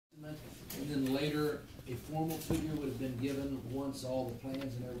a formal figure would have been given once all the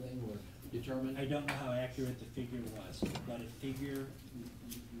plans and everything were determined? I don't know how accurate the figure was, but a figure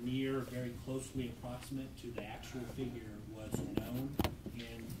near, very closely approximate to the actual figure was known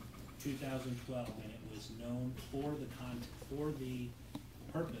in 2012, and it was known for the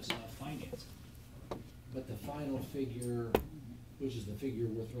purpose of financing. But the final figure, which is the figure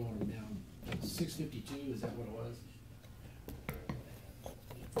we're throwing down, 652, is that what it was?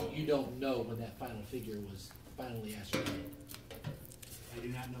 You don't know when that final figure was finally ascertained? I do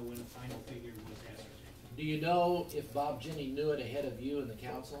not know when the final figure was ascertained. Do you know if Bob Jenne knew it ahead of you and the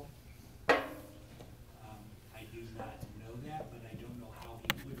council? I do not know that, but I don't know how he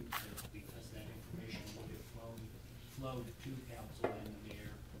would have, because that information would have flowed to council and the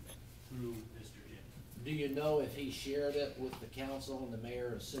mayor through Mr. Jenne. Do you know if he shared it with the council and the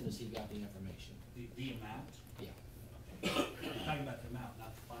mayor as soon as he got the information? The amount? Yeah. Okay. You're talking about the amount,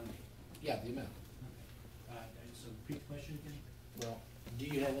 not the funding. Yeah, the amount. Okay. So repeat the question again? Well, do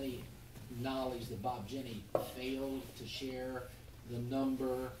you have any knowledge that Bob Jenne failed to share the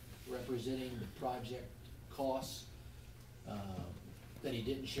number representing the project costs, that he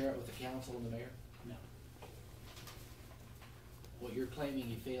didn't share it with the council and the mayor? No. What you're claiming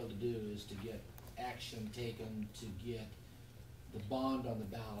he failed to do is to get action taken to get the bond on the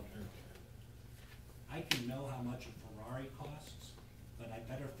ballot earlier. I can know how much a Ferrari costs, but I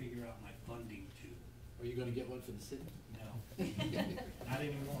better figure out my funding too. Are you gonna get one for the city? No. Not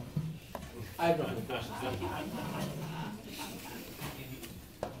anymore. I have no other questions, thank you. Any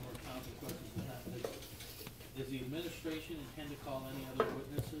more council questions on that? Does the administration intend to call any other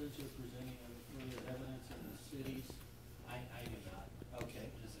witnesses or present any other further evidence in the cities? I do not. Okay.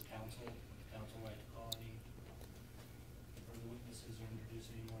 Does the council like to call any further witnesses or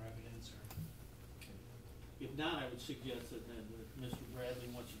introduce any more evidence or? If not, I would suggest that then if Mr. Bradley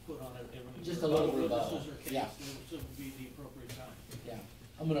wants to put on it every. Just a little rebuttal. Witnesses or case, Yeah. this would be the appropriate time. Yeah,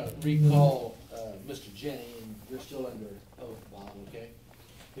 I'm gonna recall, Mr. Jenne, and you're still under oath, Bob, okay?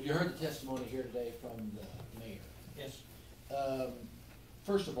 Have you heard the testimony here today from the mayor? Yes.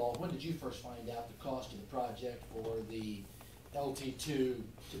 First of all, when did you first find out the cost of the project for the LT2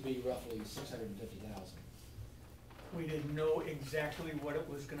 to be roughly $650,000? We didn't know exactly what it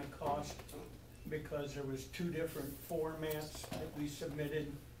was gonna cost because there was two different formats that we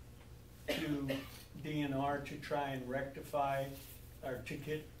submitted to DNR to try and rectify or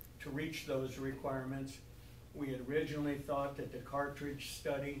to reach those requirements. We had originally thought that the cartridge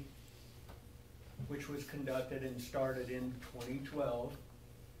study, which was conducted and started in 2012,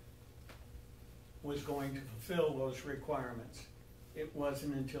 was going to fulfill those requirements. It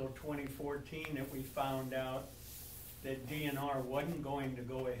wasn't until 2014 that we found out that DNR wasn't going to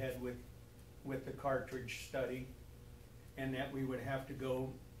go ahead with the cartridge study, and that we would have to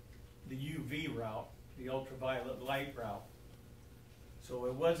go the UV route, the ultraviolet light route. So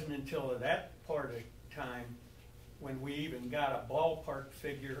it wasn't until that part of time when we even got a ballpark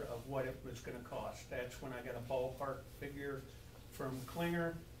figure of what it was gonna cost. That's when I got a ballpark figure from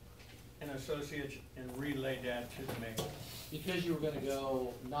Klinger and Associates and relayed that to the mayor. Because you were gonna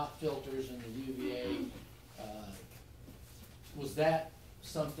go not filters and the UVA, was that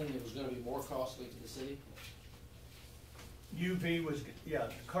something that was gonna be more costly to the city? UV was, yeah,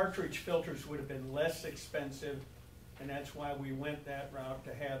 the cartridge filters would have been less expensive, and that's why we went that route,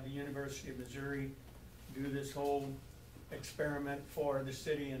 to have the University of Missouri do this whole experiment for the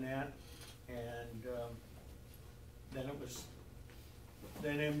city and that. And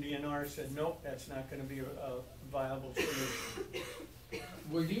then MDNR said, nope, that's not gonna be a viable solution.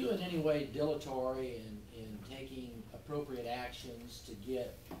 Were you in any way dilatory in taking appropriate actions to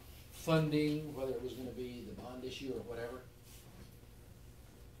get funding, whether it was gonna be the bond issue or whatever?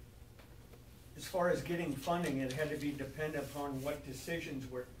 As far as getting funding, it had to be dependent upon what decisions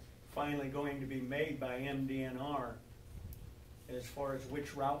were finally going to be made by MDNR as far as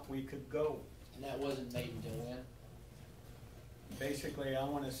which route we could go. And that wasn't made until when? Basically, I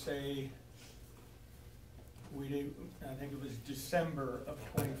want to say I think it was December of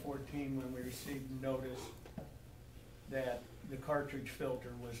 2014 when we received notice that the cartridge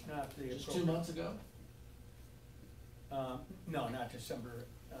filter was not the appropriate. Just 2 months ago? No, not December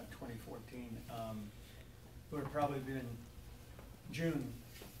 2014. It would have probably been June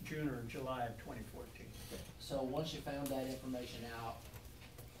or July of 2014. So once you found that information out,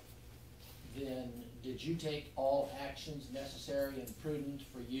 then did you take all actions necessary and prudent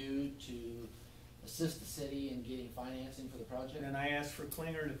for you to assist the city in getting financing for the project? And I asked for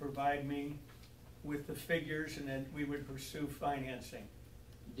Klinger to provide me with the figures, and then we would pursue financing.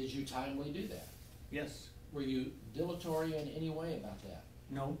 Did you timely do that? Yes. Were you dilatory in any way about that?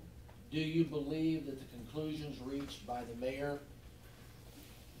 No. Do you believe that the conclusions reached by the mayor,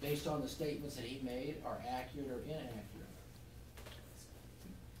 based on the statements that he made, are accurate or inaccurate?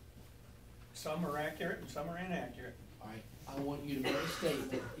 Some are accurate and some are inaccurate. All right, I want you to make a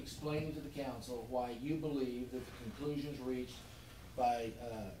statement explaining to the council why you believe that the conclusions reached by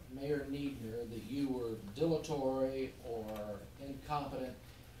Mayor Niedner, that you were dilatory or incompetent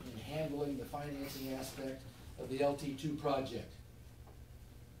in handling the financing aspect of the LT2 project.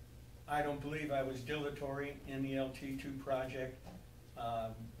 I don't believe I was dilatory in the LT2 project.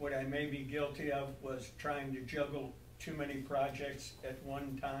 What I may be guilty of was trying to juggle too many projects at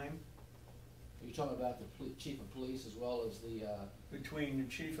one time. Are you talking about the chief of police as well as the, Between the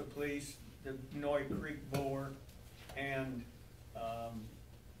chief of police, the Noy Creek bore, and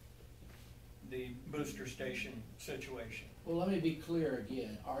the booster station situation. well, let me be clear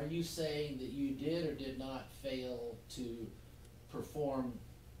again. Are you saying that you did or did not fail to perform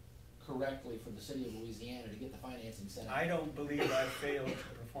correctly for the city of Louisiana to get the financing set up? I don't believe I failed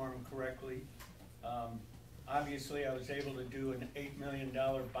to perform correctly. Obviously, I was able to do an $8 million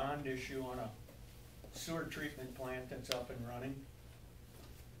bond issue on a sewer treatment plant that's up and running.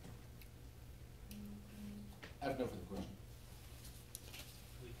 I have no further question.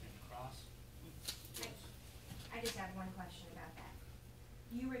 We can cross. I just have one question about that.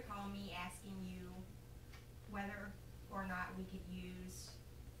 You recall me asking you whether or not we could use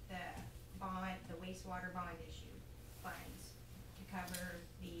the bond, the wastewater bond issue funds to cover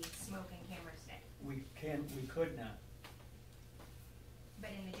the smoke and camera study. We could not.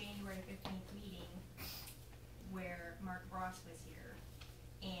 But in the January 15th meeting, where Mark Ross was here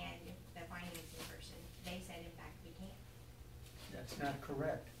and the financing person, they said in fact we can't. That's not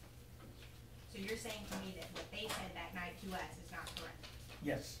correct. So you're saying to me that what they said that night to us is not correct?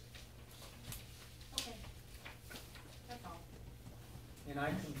 Yes, Okay. That's all. and I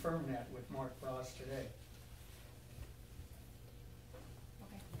confirmed that with Mark Frost today.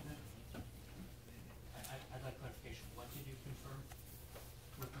 Okay. I'd like clarification. What did you confirm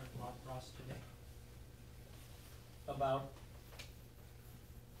with Mark Ross today? About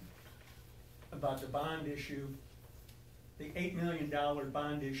the bond issue, the $8 million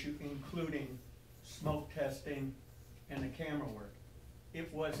bond issue, including smoke testing and the camera work.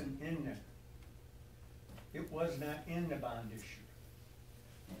 It wasn't in there. It was not in the bond issue.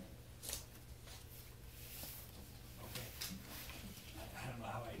 Okay. I don't know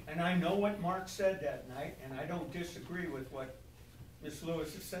how I. And I know what Mark said that night, and I don't disagree with what Ms.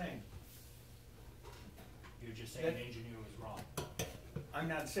 Lewis is saying. You're just saying the engineer was wrong. I'm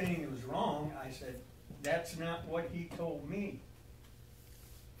not saying it was wrong, I said, that's not what he told me.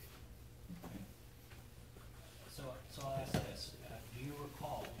 So I'll ask this, do you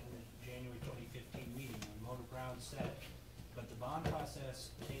recall in the January 2015 meeting when Mona Brown said, but the bond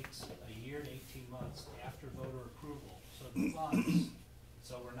process takes a year to 18 months after voter approval, so the funds,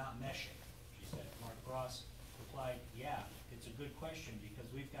 so we're not meshing, she said. Mark Ross replied, yeah, it's a good question because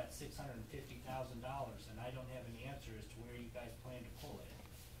we've got $650,000 and I don't have any answer as to where you guys plan to pull it.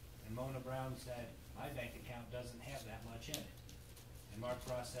 And Mona Brown said, my bank account doesn't have that much in it. And Mark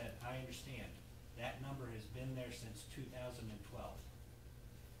Ross said, I understand. That number has been there since 2012.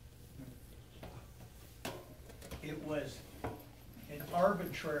 It was an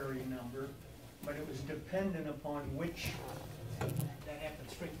arbitrary number, but it was dependent upon which, That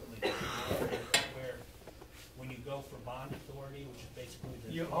happens frequently, where when you go for bond authority, which is basically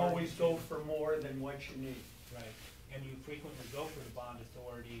the. you always go for more than what you need. Right, and you frequently go for the bond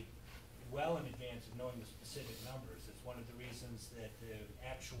authority well in advance of knowing the specific numbers. It's one of the reasons that the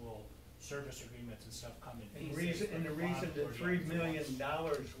actual service agreements and stuff come in pieces. And the but reason bond that authority $3 million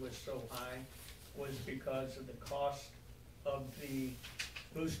happens once. was so high was because of the cost of the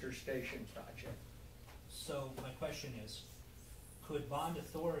booster station project. So my question is, could bond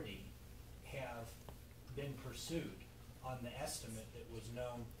authority have been pursued on the estimate that was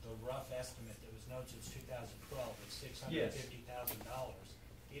known, the rough estimate that was known since 2012 of $650,000?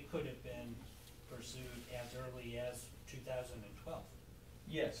 It could have been pursued as early as 2012.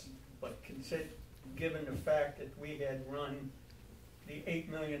 Yes, but given the fact that we had run the $8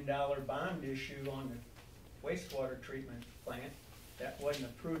 million bond issue on the wastewater treatment plant, that wasn't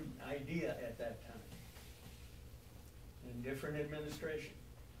a prudent idea at that time. In different administration.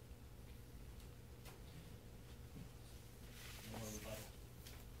 More rebuttal.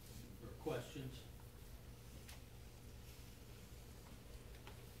 Or questions?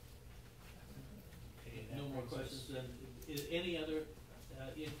 Okay, that No more brings us- questions, then, is any other,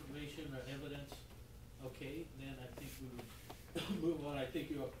 information or evidence? Okay, then I think we would move on. I think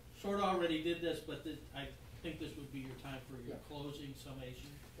you sort of already did this, but I think this would be your time for your closing summation.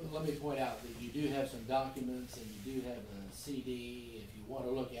 Let me point out that you do have some documents and you do have a CD. If you want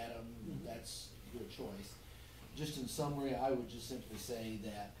to look at them, that's your choice. Just in summary, I would just simply say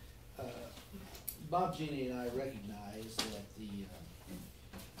that Bob, Jenne, and I recognize that the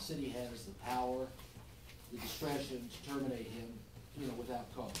city has the power, the discretion to terminate him,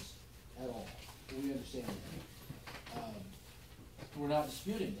 without cause at all. We understand that. We're not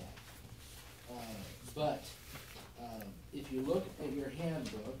disputing that. But if you look at your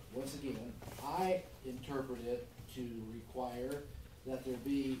handbook, once again, I interpret it to require that there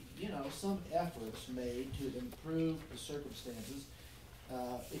be, some efforts made to improve the circumstances.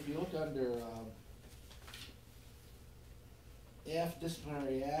 If you look under F,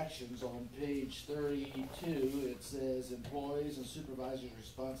 disciplinary actions, on page 32, it says employees and supervisors'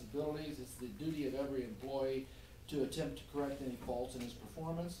 responsibilities. It's the duty of every employee to attempt to correct any faults in his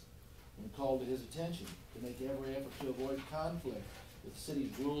performance when called to his attention, to make every effort to avoid conflict with the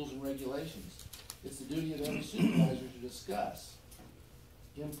city's rules and regulations. It's the duty of every supervisor to discuss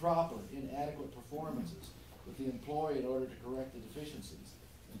improper, inadequate performances with the employee in order to correct the deficiencies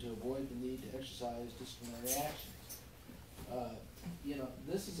and to avoid the need to exercise disciplinary actions.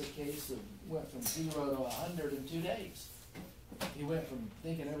 This is a case that went from 0 to 100 in 2 days. He went from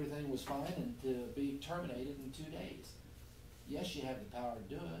thinking everything was fine and to being terminated in 2 days. Yes, you have the power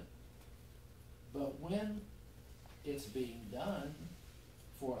to do it, but when it's being done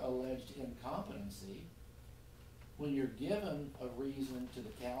for alleged incompetency, when you're given a reason to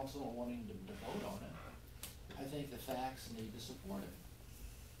the council wanting to vote on it, I think the facts need to support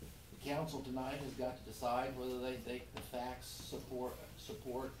it. The council tonight has got to decide whether they think the facts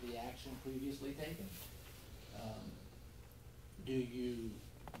support the action previously taken. Do you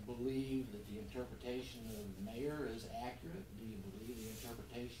believe that the interpretation of the mayor is accurate? Do you believe the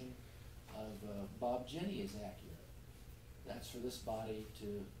interpretation of Bob Jenne is accurate? That's for this body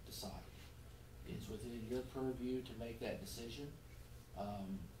to decide. It's within your purview to make that decision.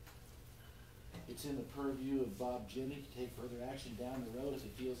 It's in the purview of Bob Jenne to take further action down the road if he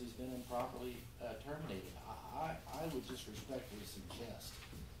feels he's been improperly terminated. I would just respectfully suggest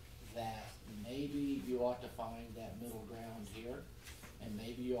that maybe you ought to find that middle ground here, and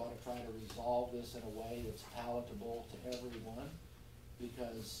maybe you ought to try to resolve this in a way that's palatable to everyone,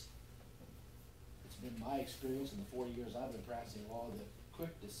 because it's been my experience in the 40 years I've been practicing law that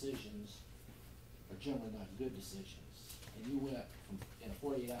quick decisions are generally not good decisions. And you went from, in a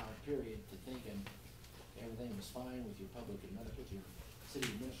 48-hour period, to thinking everything was fine with your with your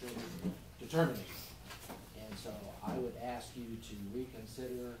city administrator to terminate. And so I would ask you to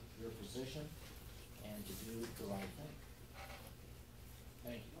reconsider your position and to do the right thing.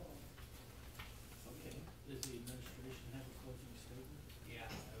 Thank you. Okay, does the administration have a closing statement?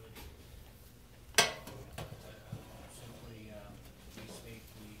 Yeah, I would simply restate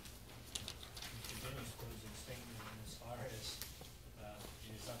Mr. Jenne's closing statement as far as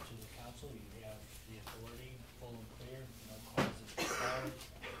it is up to the council. You have the authority, full and clear, no cause is required.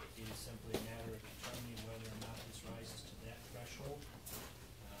 It is simply a matter of determining whether or not this rises to that threshold.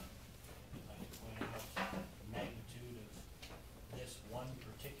 I'd like to point out the magnitude of this one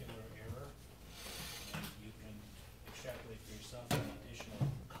particular error, and you can extrapolate for yourself any additional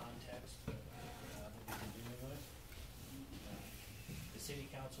context that we've been dealing with. The city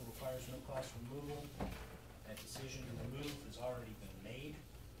council requires no cost removal. That decision to remove has already been made.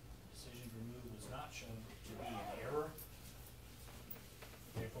 The decision to remove was not shown to be an error.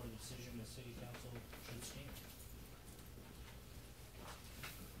 Therefore, the decision of the city council should stand.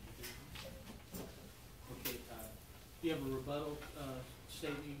 Okay, do you have a rebuttal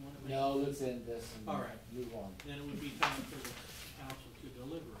statement you want to make? No, let's end this and All right. move on. Then it would be time for the council to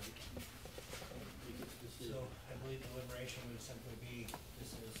deliberate, make its decision. So I believe deliberation would simply be,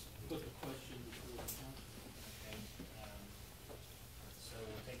 this is, Put the question before the council. okay, so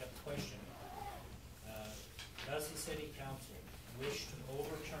we'll take up the question. Does the city council wish to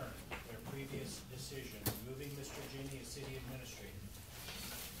overturn their previous decision removing Mr. Jenne as city administrator?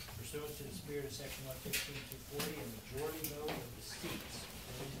 Pursuant to the spirit of section 115-240, a majority vote of the seats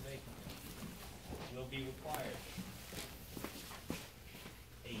filling the vacant will be required.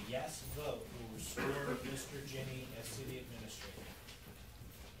 A yes vote will restore Mr. Jenne as city administrator.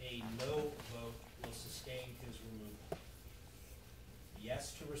 A no vote will sustain his removal.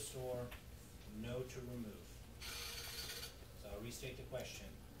 Yes to restore, no to remove. So I'll restate the question.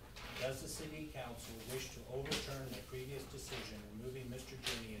 Does the city council wish to overturn their previous decision removing Mr.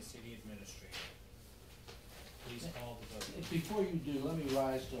 Jenne as city administrator? Please call the vote. Before you do, let me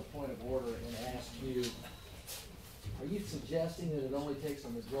rise to a point of order and ask you, are you suggesting that it only takes a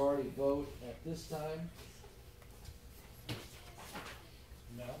majority vote at this time?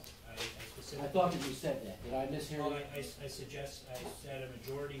 No, I specifically. I thought that you said that. Did I mishear Well, you? I said a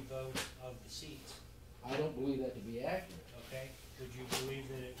majority vote of the seats, I don't believe that to be accurate. okay? Would you believe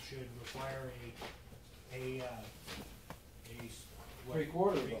that it should require what?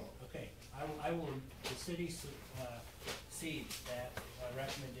 Three-quarter vote. Okay, I will, the city, cedes that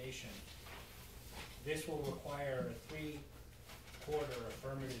recommendation. This will require a three-quarter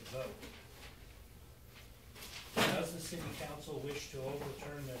affirmative vote. Does the city council wish to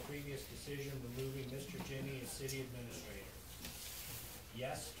overturn their previous decision removing Mr. Jenne as city administrator?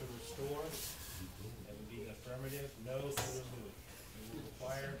 Yes to restore, that would be the affirmative. No to remove. It will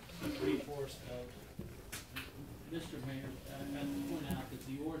require a three-fourths vote. Mr. Mayor, I have to point out that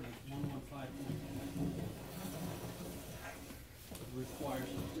the ordinance 115.1 requires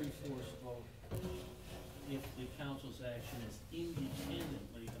a three-fourths vote if the council's action is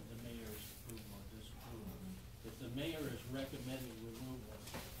independently of the mayor's approval or disapproval. If the mayor is recommending removal,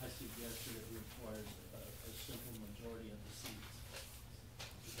 I suggest that it requires a simple majority of the seats.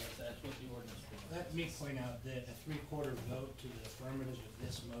 Because that's what the ordinance provides. Let me point out that a three-quarter vote to the affirmative of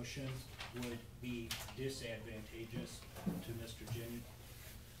this motion would be disadvantageous to Mr. Jenne.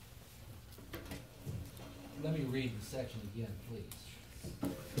 Let me read the section again, please.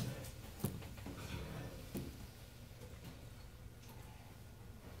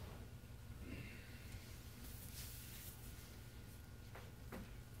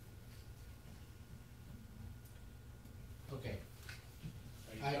 Okay,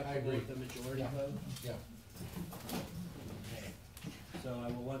 Are you I comfortable agree. with the majority Yeah. vote? yeah. Okay. So I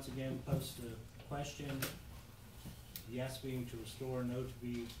will once again post the question, yes being to restore, no to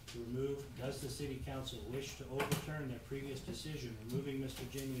be to remove. Does the city council wish to overturn their previous decision removing Mr.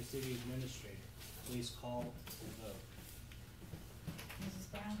 Jenne as city administrator? Please call the vote.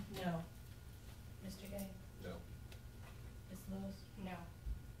 Mrs. Brown? No. Mr. Gay? No. Ms. Lewis? No.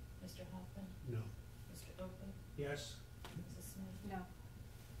 Mr. Hoffman? No. Mr. Oakley? Yes. Mrs. Smith? No.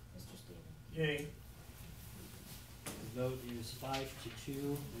 Mr. Stevens? Yay. The vote is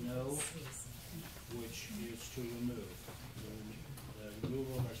 5-2, no, which is to remove. The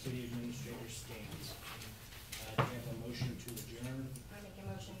removal of our city administrator stands. Do you have a motion to adjourn? I make a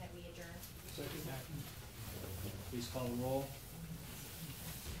motion that we adjourn. Please call the roll.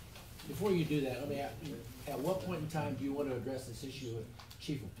 Before you do that, let me ask you, at what point in time do you want to address this issue with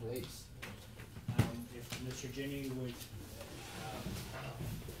chief of police? If Mr. Jenne would,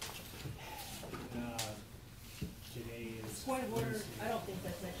 today is. Point of order, I don't think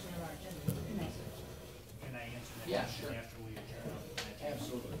that's actually on our agenda. Can I answer that Yeah, question sure. after we adjourn?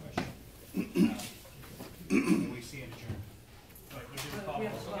 Absolutely. Question. We see an adjourn. But we didn't call. We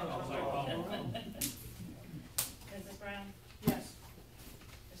have to vote. Oh, sorry, call the roll. Mrs. Brown? Yes.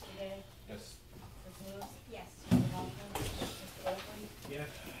 Mr. Gay? Yes. Ms. Lewis? Yes. Mr. Hoffman? Mr. Oakley? Yeah. Mrs.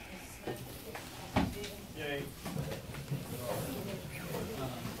 Smith? Mr. Stevens? Yay.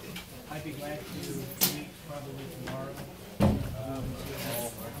 I'd be glad to meet probably tomorrow.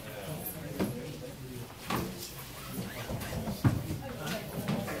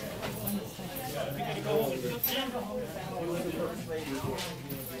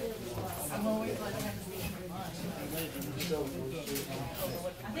 I'm always glad to have a meeting for lunch.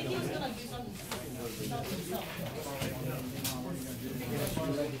 I think he was gonna do something himself.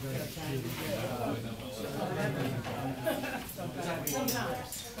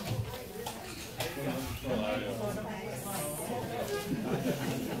 Sometimes.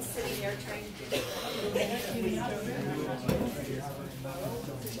 Sitting there trying to do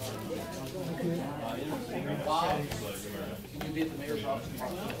Bob, can you be at the mayor's office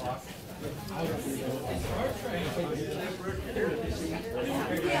tomorrow at 2 o'clock? I will be there.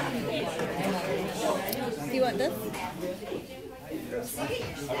 Do you want this?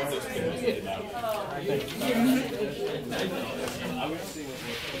 I was seeing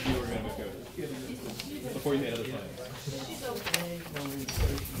what you were gonna go before you made other plans.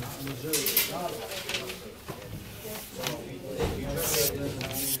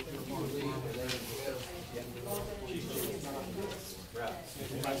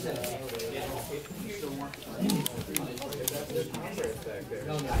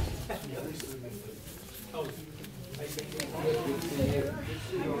 No, no.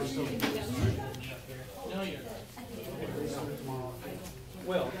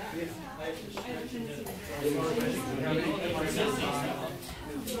 Well,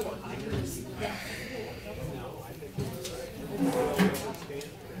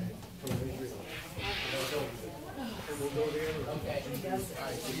 Okay. All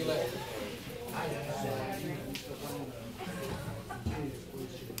right, see you later.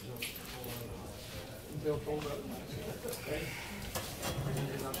 Bill pulled up. Okay.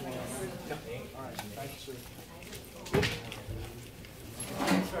 All right, thank you, sir.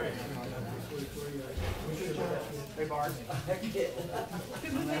 Sorry. Hey, Bart.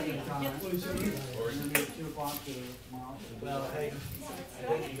 Well, hey,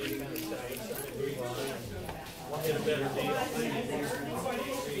 I think you're kind of tight, so I can move on. I'll get a better deal.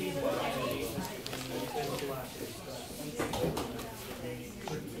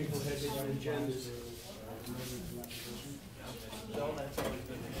 People had different agendas. So that's always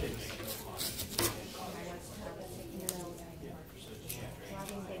been the case.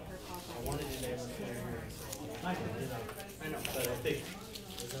 I wanted to never. I know, but I think.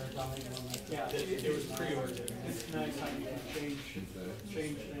 Yeah, it was pre-ordered. It's nice how you can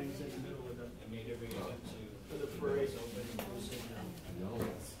change things in the middle of the. For the parade.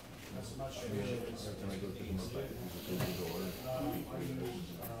 That's much. She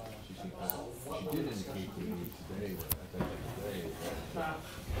did indicate to me today, when I think today,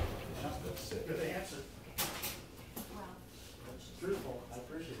 that's it. Good answer. Truthful, I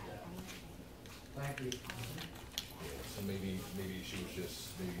appreciate that. Thank you. Yeah, so maybe she was just,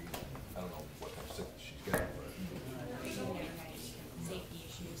 I don't know what kind of sickness she's got, but. Safety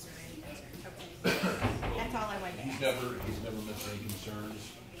issues or anything. Okay. That's all I wanted to ask. He's never mentioned any concerns